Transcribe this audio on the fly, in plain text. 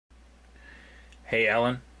Hey,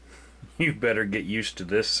 Alan, you better get used to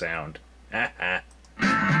this sound.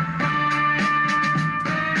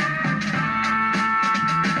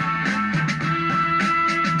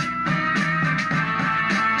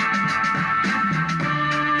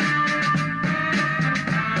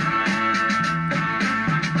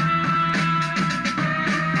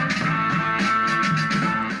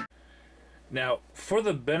 Now, for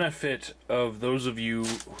the benefit of those of you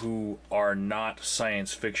who are not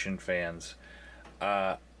science fiction fans,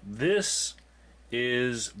 this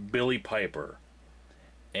is Billie Piper,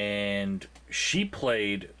 and she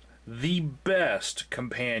played the best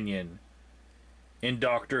companion in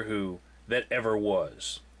Doctor Who that ever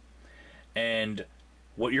was. And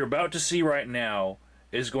what you're about to see right now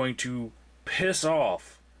is going to piss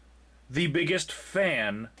off the biggest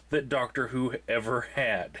fan that Doctor Who ever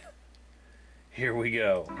had. Here we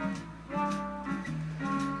go.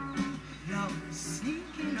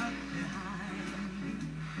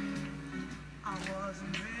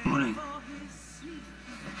 Morning.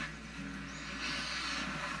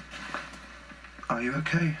 Are you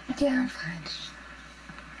okay? Yeah, I'm fine.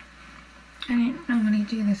 I didn't normally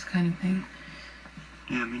do this kind of thing.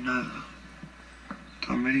 Yeah, me neither.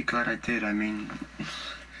 I'm really glad I did. I mean,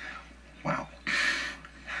 wow.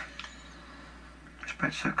 This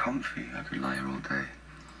bed's so comfy. I could lie here all day.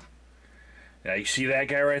 Now, you see that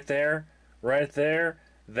guy right there? Right there?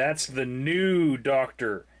 That's the new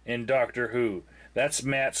Doctor in Doctor Who. That's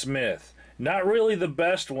Matt Smith. Not really the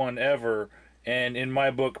best one ever, and in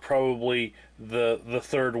my book, probably the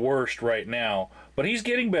third worst right now. But he's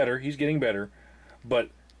getting better. He's getting better. But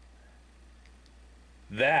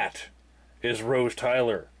that is Rose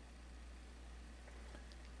Tyler.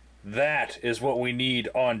 That is what we need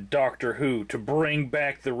on Doctor Who to bring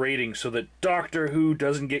back the ratings so that Doctor Who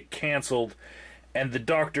doesn't get canceled and the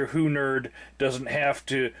Doctor Who nerd doesn't have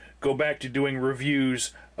to go back to doing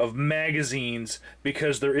reviews of magazines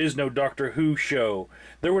because there is no Doctor Who show.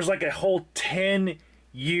 There was like a whole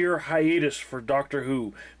 10-year hiatus for Doctor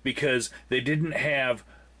Who because they didn't have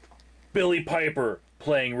Billie Piper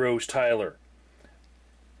playing Rose Tyler.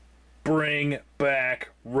 Bring back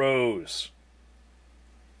Rose.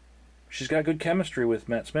 She's got good chemistry with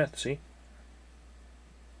Matt Smith, see?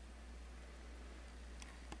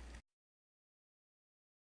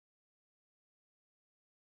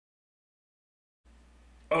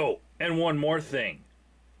 Oh, and one more thing.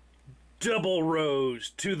 Double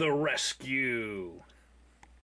Rose to the rescue.